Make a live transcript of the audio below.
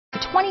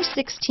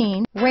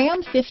2016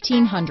 Ram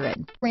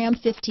 1500. Ram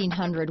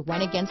 1500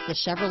 went against the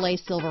Chevrolet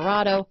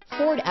Silverado,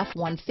 Ford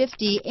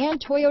F-150, and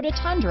Toyota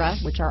Tundra,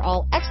 which are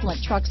all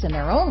excellent trucks in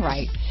their own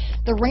right.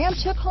 The Ram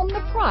took home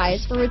the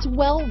prize for its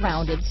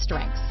well-rounded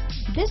strengths.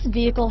 This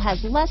vehicle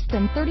has less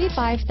than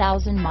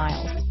 35,000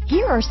 miles.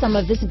 Here are some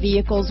of this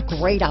vehicle's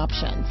great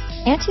options: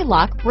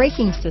 anti-lock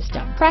braking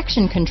system,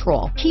 traction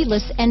control,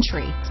 keyless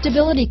entry,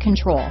 stability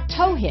control,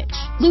 tow hitch,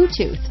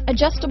 Bluetooth,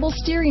 adjustable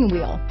steering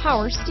wheel,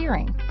 power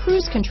steering,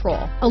 cruise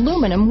control,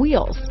 aluminum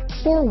wheels,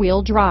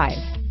 four-wheel drive,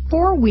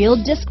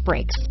 four-wheel disc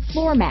brakes,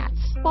 floor mats,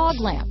 fog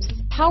lamps,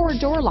 power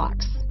door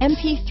locks,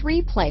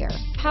 MP3 player,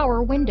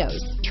 power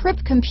windows, trip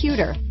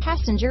computer,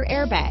 passenger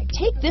airbag.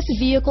 Take this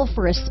vehicle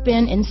for a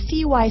spin and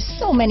see why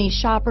so many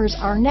shoppers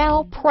are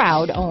now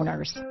proud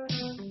owners.